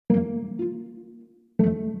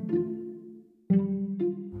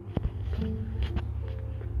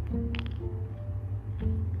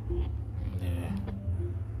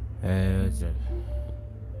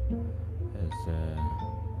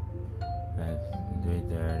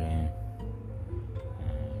3:30.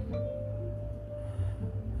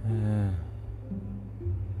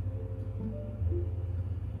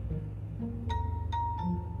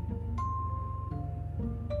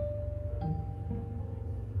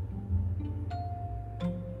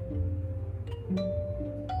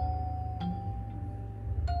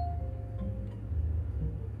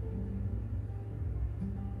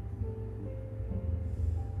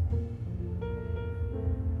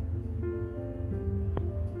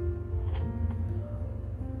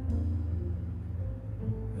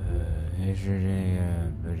 Yesterday,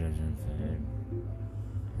 Buddhism food.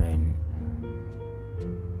 Right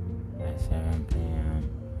at 7 p.m.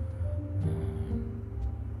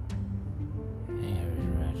 It was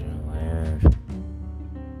rather weird.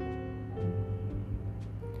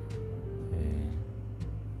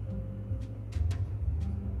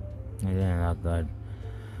 It didn't look good.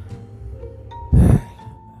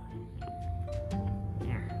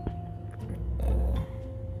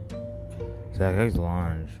 So I cooked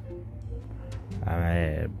lunch. I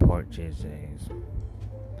made pork cheese eggs.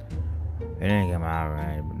 It didn't come out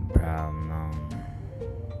right, but the problem,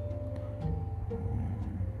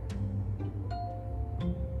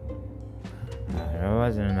 there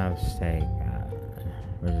wasn't enough steak,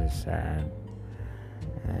 which is sad.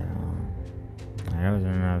 There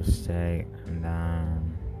wasn't enough steak, and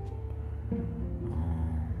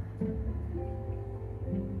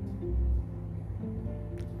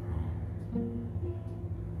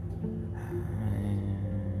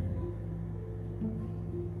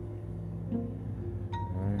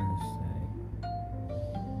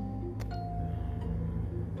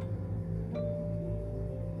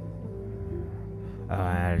I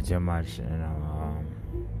had too much, too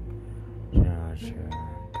much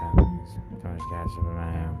toppings, too much ketchup in my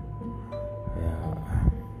ham.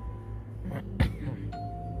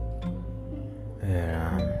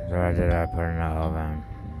 So I did, I put it in the oven,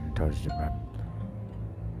 toasted bread.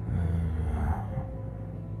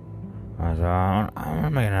 So I'm gonna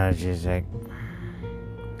make another cheesesteak.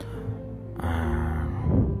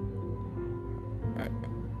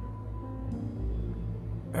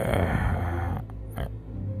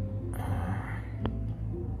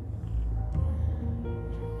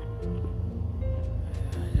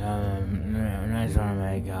 Next one,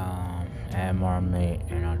 make add more meat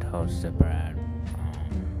and toasted bread.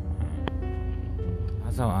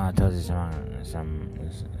 Also, toasted some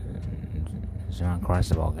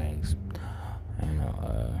Uncrustable cakes. And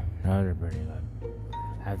those are pretty good.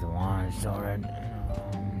 After lunch, already.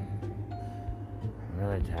 I'm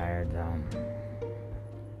really tired though.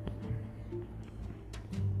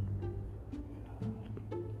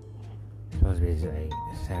 Supposed to be like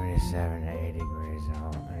 77 to 80 degrees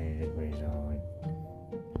all week.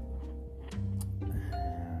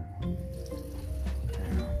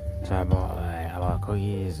 So I bought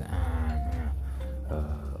cookies and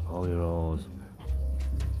holy rolls,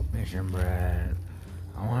 mission bread.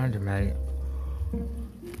 I wanted to make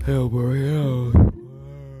hell burritos.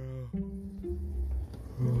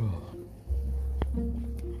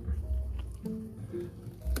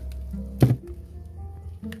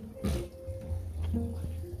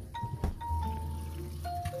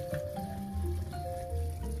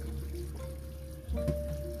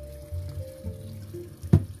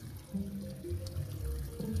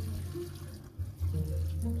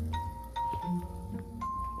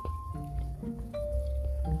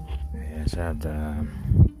 So I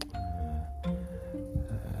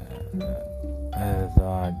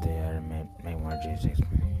thought they had to make more cheesesteaks.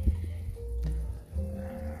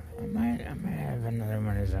 I might have another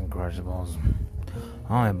one of these Uncrustables.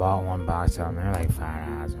 I only bought one box of them. They're like $5.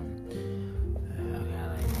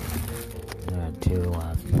 I got two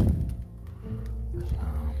left.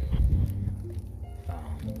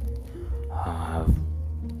 I'll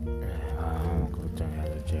go to the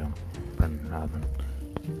other two. Put in the oven.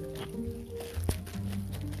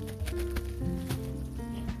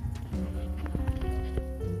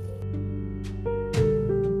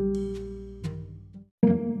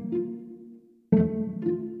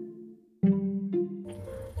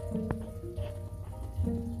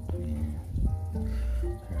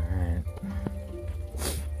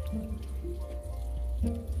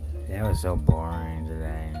 It was so boring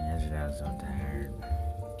today, and yesterday I was so tired.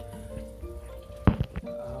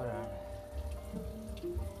 Hold on.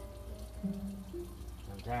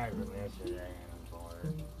 I'm tired from yesterday and I'm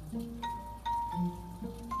bored.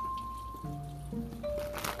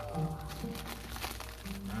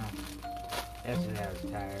 Yesterday I was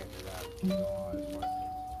tired because I was working.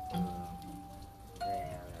 Today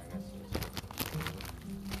I guess it's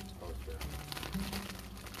supposed to.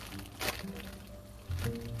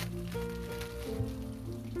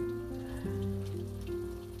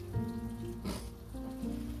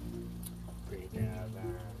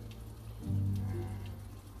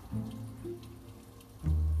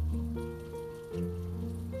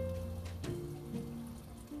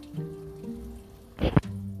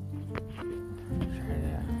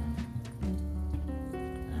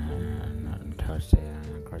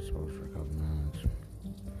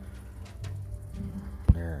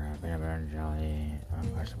 really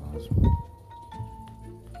Uncrustables.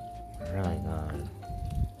 Really good.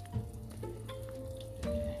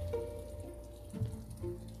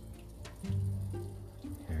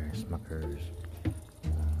 Here, Smuckers.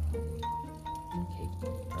 Cake,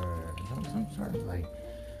 or some sort of like,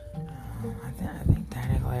 I think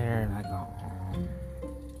technically they're like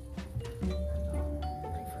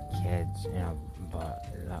like for kids, but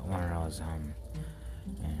like one of those,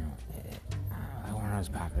 one of those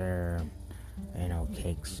popular,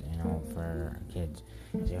 cakes, for kids.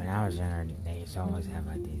 See, when I was younger, they used to always have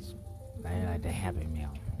like these, like the Happy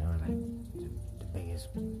Meal. They were like the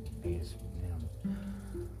biggest, the biggest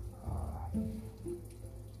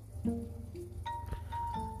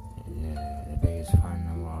fun in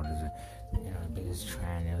the world is, the biggest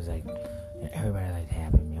trend. It was like everybody liked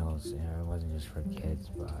Happy Meals. It wasn't just for kids,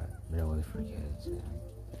 but it was for kids.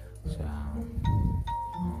 So,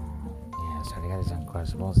 so they got this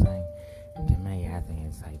Uncrustables thing. And to me, I think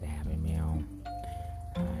it's like the Happy Meal.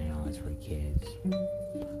 It's for kids, but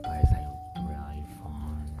it's like really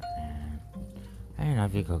fun. And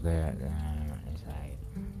if you cook it, it's like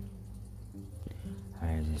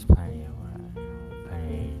there's just plenty of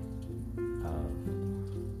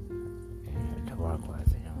to work with.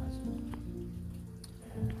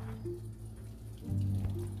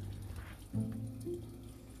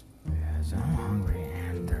 So I'm hungry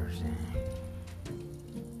and thirsty.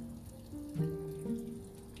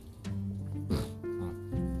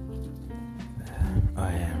 Oh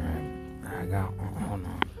yeah, right. I got. Hold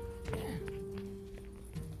on.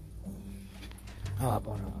 Oh, I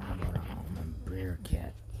bought a beer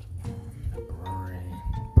kit. The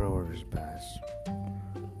Brewer's Best.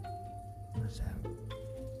 What's that?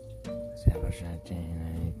 Established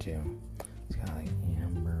 1992. It's got like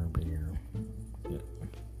amber beer.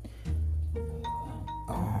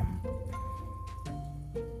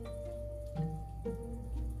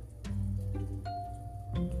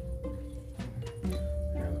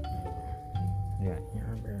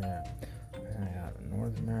 I got a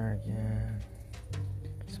North American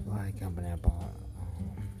supply company. I bought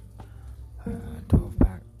a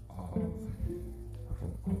 12-pack of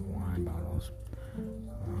wine bottles from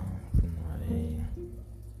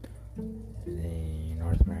the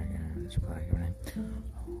North American supply company.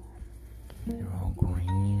 They're all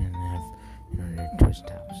green and they're twist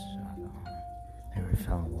tops. They're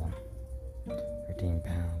refillable. 13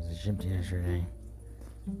 pounds. They shipped yesterday.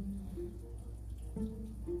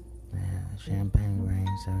 Yeah, champagne grain,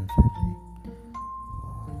 $7.50.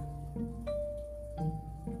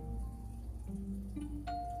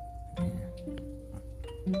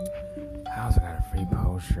 Yeah. I also got a free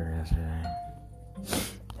poster yesterday.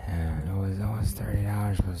 Yeah, it was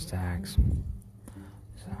 $30 plus tax.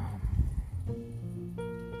 So.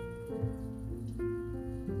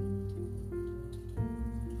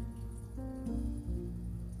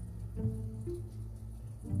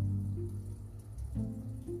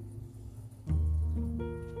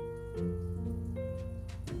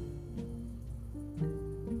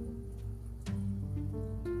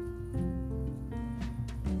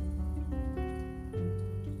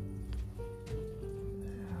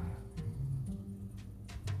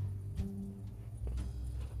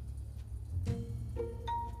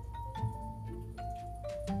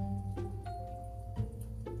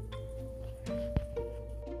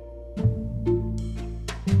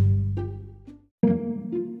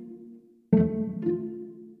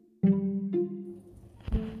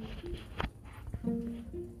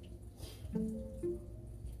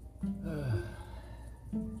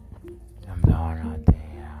 I'm done on the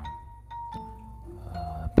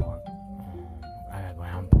pork. I got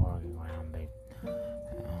ground pork and ground beef.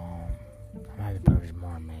 I might purchase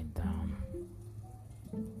more meat though.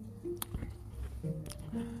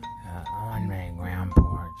 I want to make ground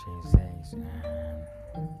pork cheesesteaks and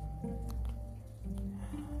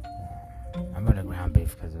I bought a ground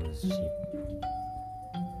beef because it was cheap.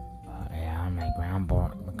 Yeah, I make ground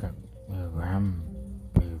pork, ground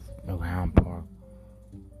beef, ground pork.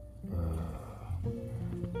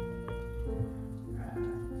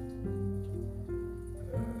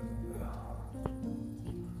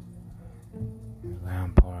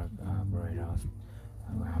 Ground pork burritos,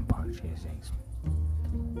 ground pork cheesesteaks.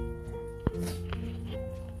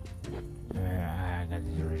 I got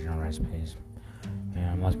these original recipes.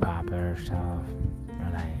 Most popular stuff,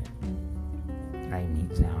 like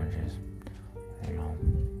meat sandwiches,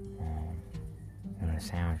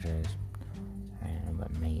 sandwiches,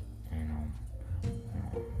 but meat,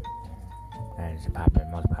 that is the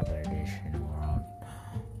most popular dish in the world.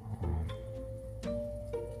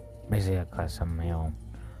 Basically a custom meal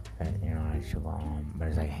that, but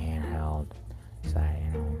it's like handheld.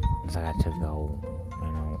 It's like I to go,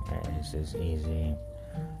 it's just easy,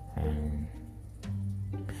 and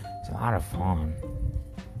it's a lot of fun.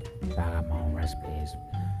 So I got my own recipes.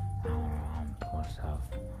 I don't post stuff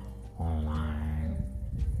online.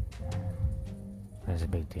 It's a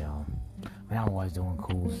big deal. I mean, I was doing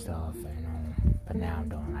cool stuff, but now I'm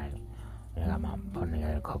doing I'm putting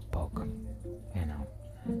together a cookbook,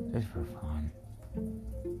 just for fun. And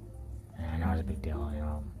I know it's a big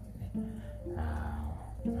deal,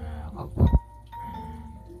 cookbook.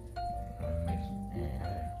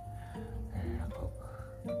 And I cook,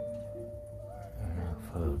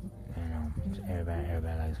 food,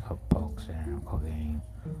 everybody likes cookbooks and cooking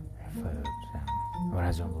and food. So what I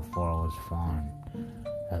was doing before was fun.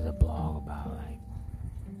 There's a blog about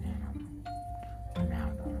and now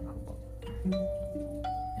I'm doing a cookbook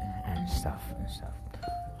and stuff.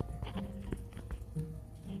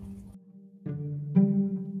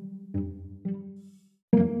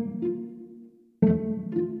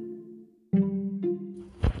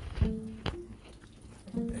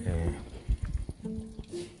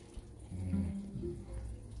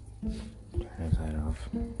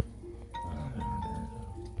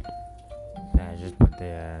 I just put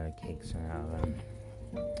the cakes in the oven.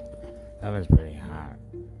 The oven's pretty hot.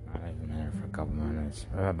 I leave them in there for a couple minutes.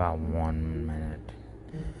 About 1 minute.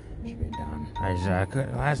 Should be done.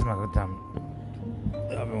 Last time I cooked them,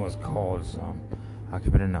 the oven was cold, so I'll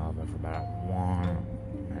keep it in the oven for about 1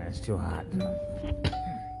 minute. It's too hot.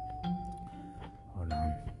 Hold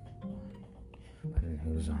on. Put the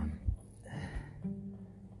news on.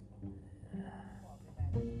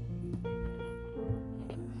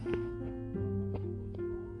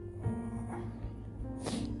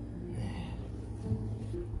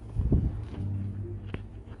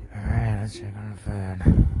 Let's check on the food.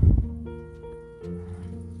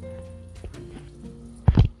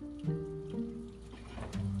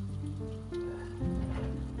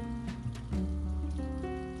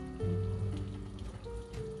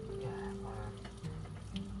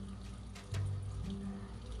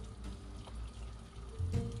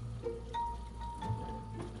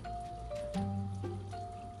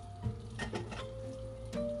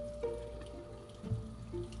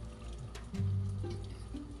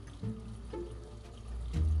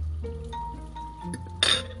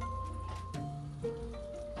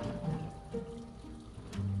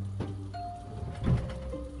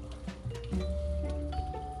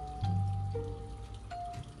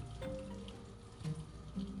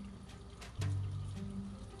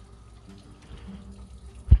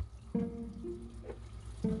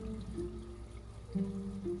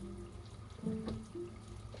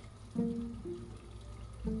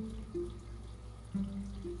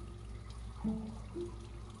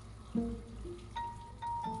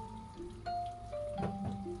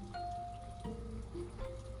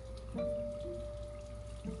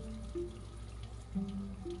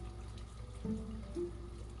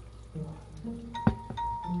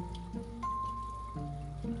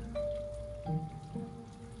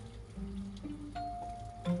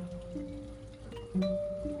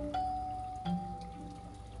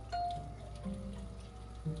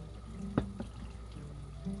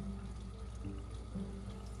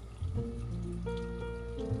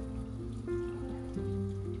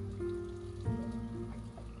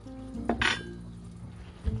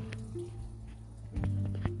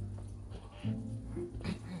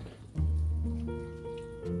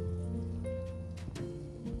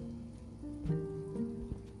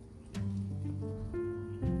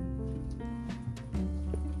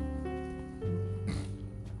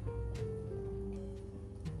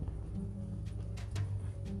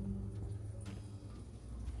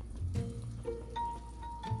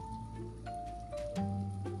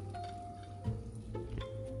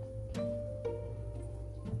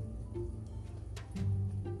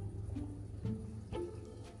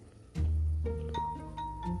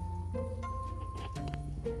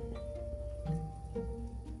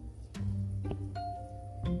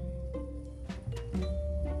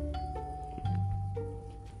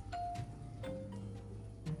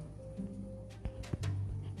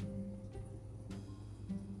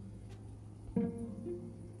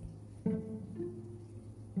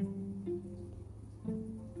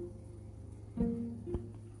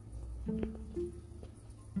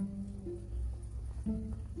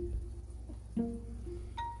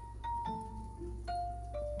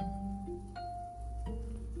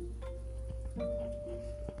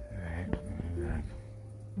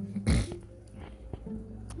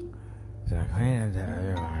 So I cleaned the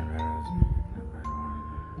other one, but it was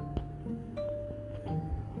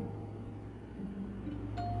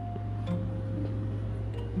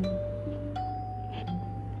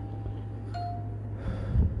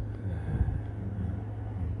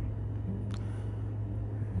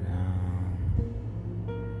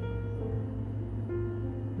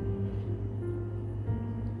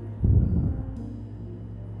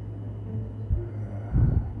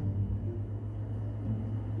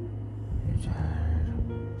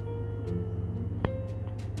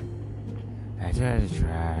I took the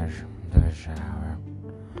trash, took a shower.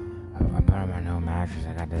 I put on my new mattress.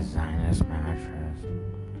 I got this Zionist mattress.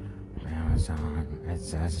 Amazon.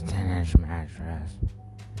 It's a 10-inch mattress.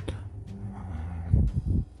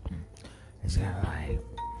 It's got like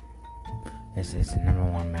it's the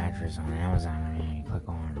 #1 mattress on Amazon. I mean, you click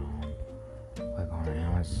on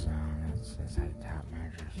Amazon. It's like top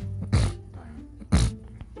mattress.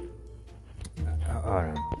 Hold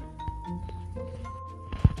on.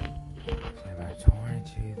 It's about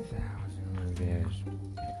 22,000 reviews.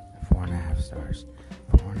 4.5 stars.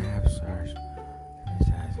 4.5 stars.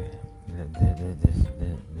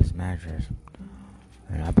 This mattress.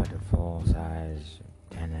 And I put the full size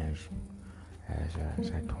 10-inch.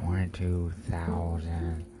 It's like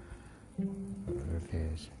 22,000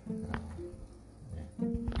 reviews.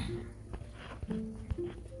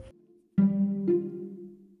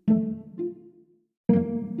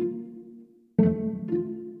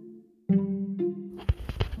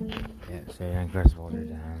 So the Uncrustables are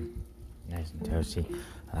done. Nice and toasty.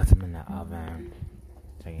 I left them in the oven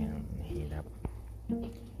so you can heat up. They're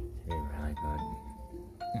really good.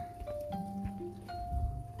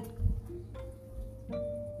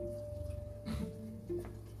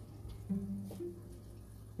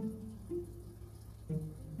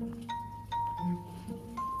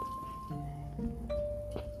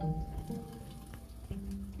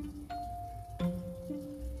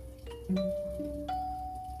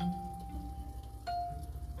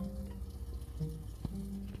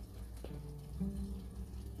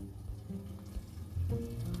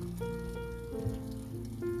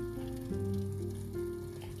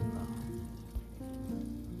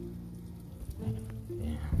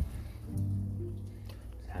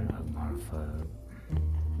 Food.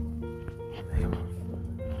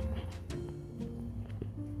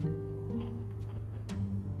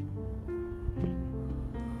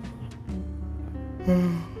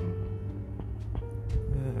 I'm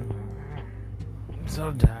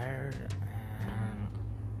so tired.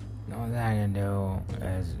 The only thing I can do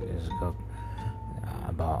is cook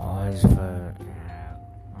about all this food.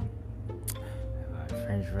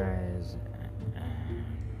 French fries.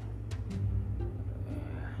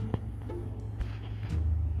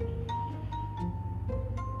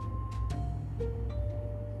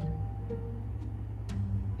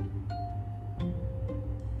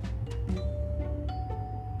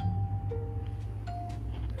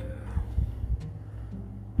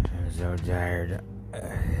 I'm so tired.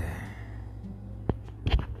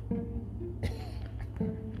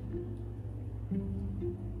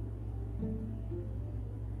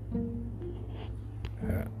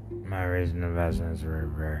 My recent investments were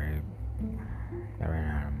I ran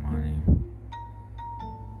out of money.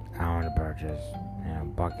 I want to purchase,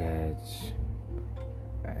 buckets.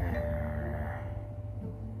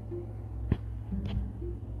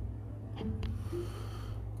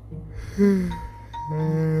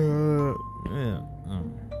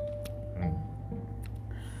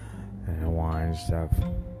 And wine stuff.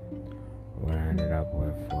 What I ended up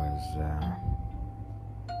with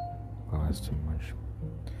was too much.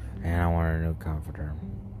 And I wanted a new comforter.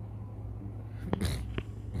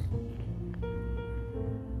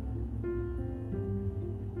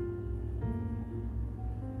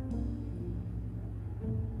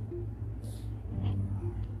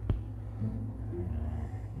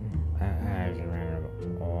 I actually ran out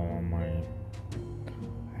of all my money.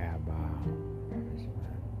 I had about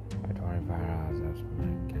 $25 left in my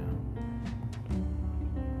account.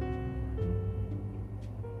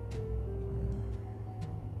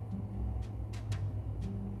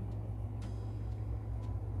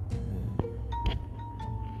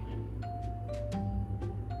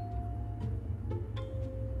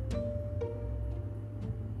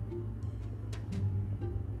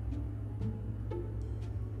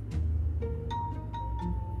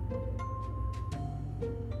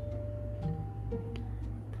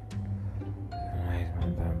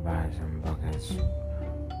 Buy some buckets.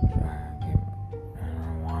 Try to get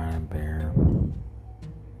wine and beer.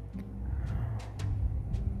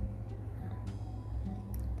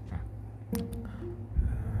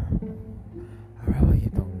 I'll probably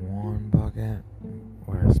get the one bucket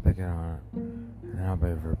with a spigot on it, and then I'll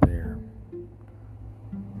pay for beer.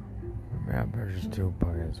 Maybe I'll purchase 2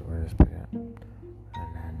 buckets with a spigot, and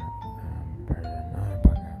then purchase another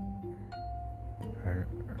bucket.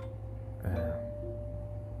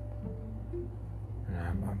 I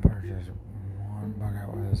purchased 1 bucket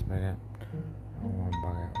with a spigot and 1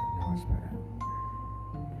 bucket with no spigot.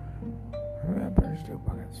 Maybe I purchased 2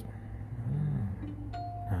 buckets.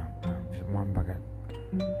 No, just 1 bucket.